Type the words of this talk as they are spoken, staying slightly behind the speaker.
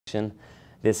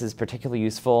This is particularly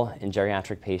useful in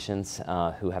geriatric patients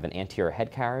who have an anterior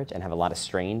head carriage and have a lot of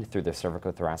strain through the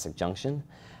cervicothoracic junction,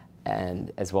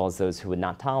 and as well as those who would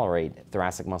not tolerate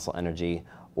thoracic muscle energy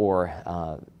or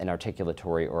an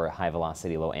articulatory or a high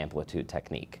velocity, low amplitude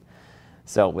technique.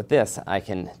 So with this, I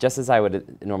can, just as I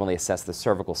would normally assess the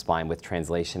cervical spine with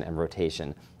translation and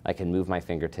rotation, I can move my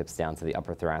fingertips down to the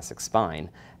upper thoracic spine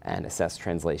and assess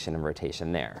translation and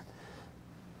rotation there.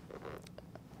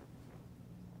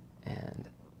 And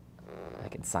I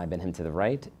can side bend him to the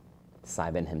right,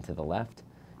 side bend him to the left.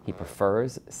 He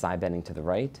prefers side bending to the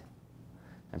right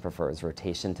and prefers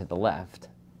rotation to the left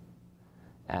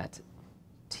at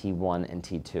T1 and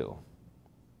T2.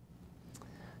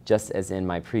 Just as in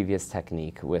my previous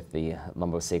technique with the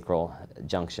lumbosacral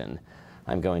junction,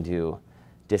 I'm going to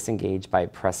disengage by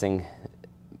pressing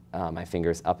my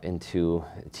fingers up into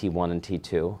T1 and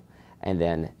T2, and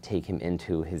then take him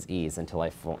into his ease until I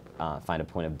find a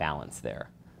point of balance there.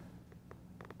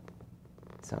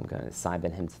 So I'm going to side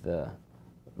bend him to the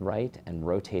right and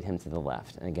rotate him to the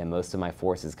left. And again, most of my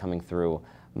force is coming through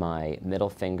my middle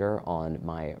finger on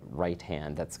my right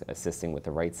hand. That's assisting with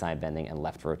the right side bending and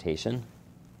left rotation.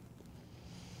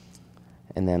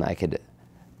 And then I could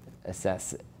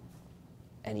assess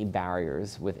any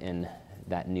barriers within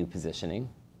that new positioning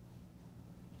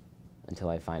until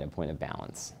I find a point of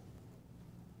balance.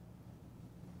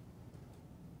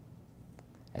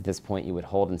 At this point, you would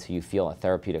hold until you feel a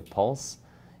therapeutic pulse.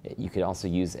 You could also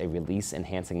use a release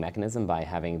enhancing mechanism by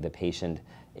having the patient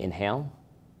inhale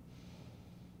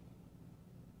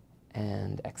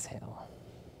and exhale.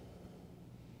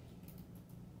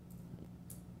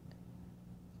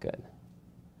 Good.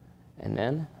 And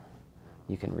then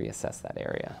you can reassess that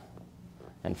area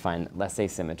and find less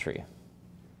asymmetry.